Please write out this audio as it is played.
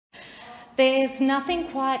There's nothing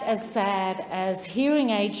quite as sad as hearing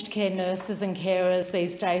aged care nurses and carers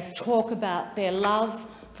these days talk about their love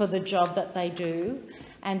for the job that they do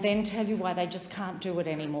and then tell you why they just can't do it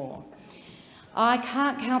anymore. I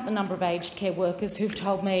can't count the number of aged care workers who've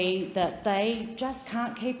told me that they just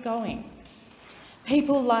can't keep going.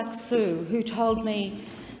 People like Sue, who told me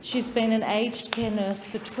she's been an aged care nurse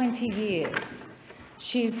for 20 years.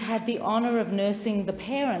 She's had the honour of nursing the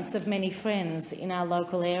parents of many friends in our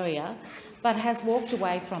local area, but has walked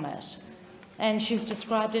away from it. And she's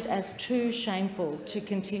described it as too shameful to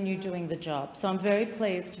continue doing the job. So I'm very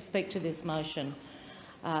pleased to speak to this motion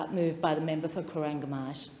moved by the member for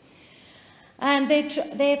Corangamite. And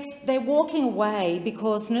they're walking away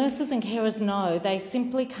because nurses and carers know they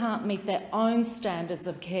simply can't meet their own standards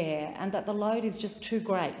of care and that the load is just too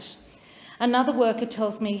great. Another worker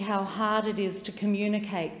tells me how hard it is to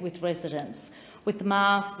communicate with residents, with the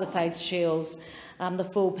mask, the face shields, the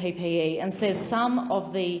full PPE, and says some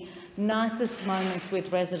of the nicest moments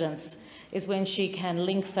with residents is when she can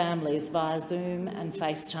link families via Zoom and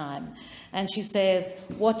FaceTime. And she says,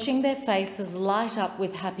 watching their faces light up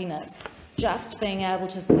with happiness, just being able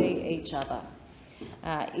to see each other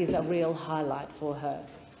is a real highlight for her,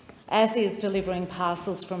 as is delivering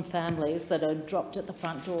parcels from families that are dropped at the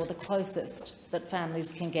front door, the closest that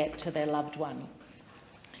families can get to their loved one.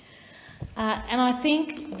 And I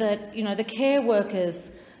think that, the care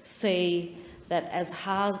workers see that as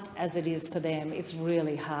hard as it is for them, it's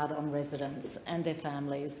really hard on residents and their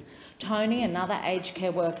families. Tony, another aged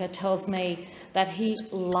care worker, tells me that he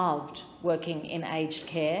loved working in aged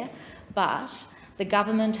care, but the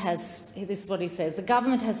government has, this is what he says, the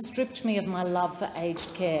government has stripped me of my love for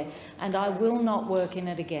aged care and I will not work in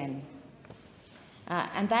it again.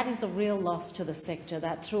 And that is a real loss to the sector,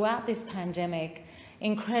 that throughout this pandemic,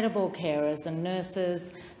 incredible carers and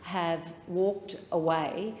nurses have walked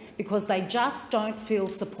away because they just don't feel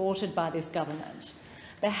supported by this government.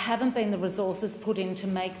 There haven't been the resources put in to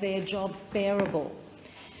make their job bearable.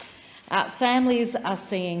 Families are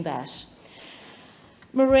seeing that.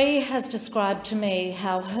 Marie has described to me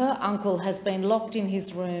how her uncle has been locked in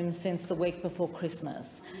his room since the week before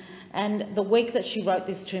Christmas. And the week that she wrote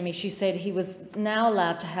this to me, she said he was now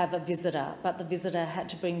allowed to have a visitor, but the visitor had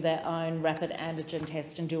to bring their own rapid antigen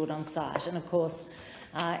test and do it on site. And of course,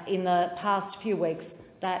 in the past few weeks,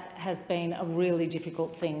 that has been a really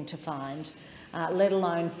difficult thing to find, let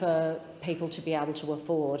alone for people to be able to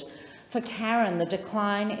afford. For Karen, the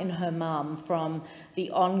decline in her mum from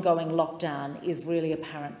the ongoing lockdown is really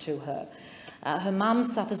apparent to her. Her mum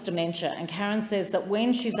suffers dementia, and Karen says that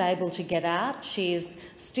when she's able to get out, she is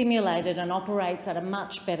stimulated and operates at a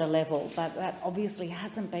much better level, but that obviously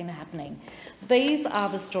hasn't been happening. These are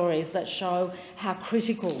the stories that show how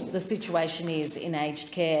critical the situation is in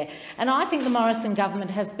aged care. And I think the Morrison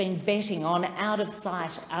government has been betting on out of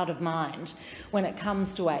sight, out of mind when it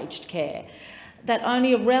comes to aged care. That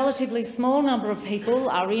only a relatively small number of people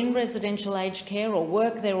are in residential aged care or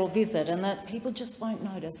work there or visit, and that people just won't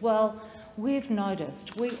notice. Well, we've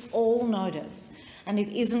noticed, we all notice, and it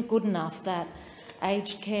isn't good enough that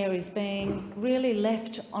aged care is being really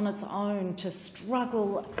left on its own to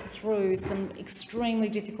struggle through some extremely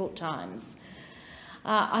difficult times.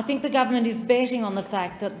 I think the government is betting on the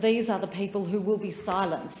fact that these are the people who will be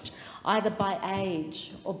silenced, either by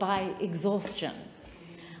age or by exhaustion,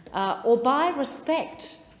 or by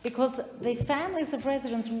respect, because the families of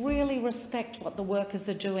residents really respect what the workers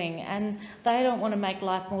are doing and they don't want to make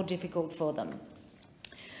life more difficult for them.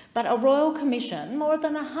 But a Royal Commission, more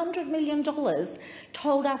than $100 million,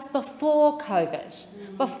 told us before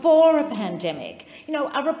COVID, before a pandemic,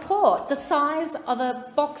 a report the size of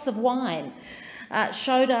a box of wine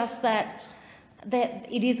showed us that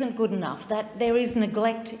it isn't good enough, that there is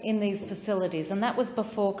neglect in these facilities, and that was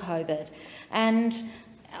before COVID. And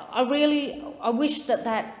I wish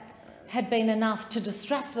that had been enough to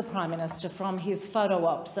distract the Prime Minister from his photo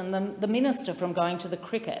ops and the Minister from going to the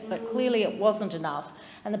cricket, but clearly it wasn't enough,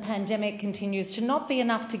 and the pandemic continues to not be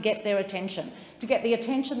enough to get their attention, to get the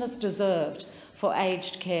attention that's deserved for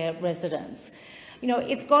aged care residents.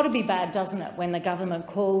 It's got to be bad, doesn't it, when the government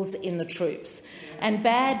calls in the troops, and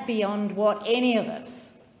bad beyond what any of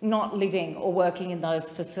us not living or working in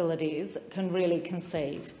those facilities can really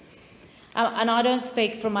conceive. And I don't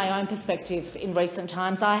speak from my own perspective in recent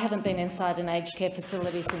times. I haven't been inside an aged care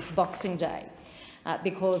facility since Boxing Day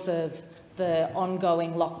because of the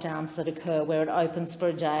ongoing lockdowns that occur where it opens for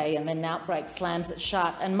a day and then an outbreak slams it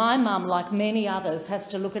shut. And my mum, like many others, has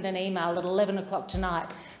to look at an email at 11 o'clock tonight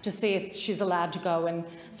to see if she's allowed to go and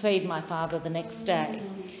feed my father the next day.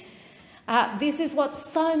 This is what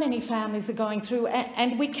so many families are going through,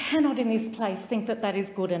 and we cannot in this place think that that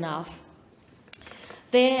is good enough.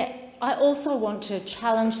 I also want to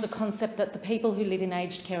challenge the concept that the people who live in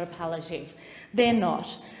aged care are palliative. They're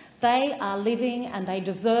not. They are living and they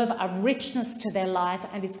deserve a richness to their life,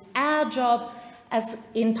 and it's our job as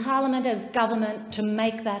in Parliament, as government, to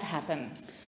make that happen.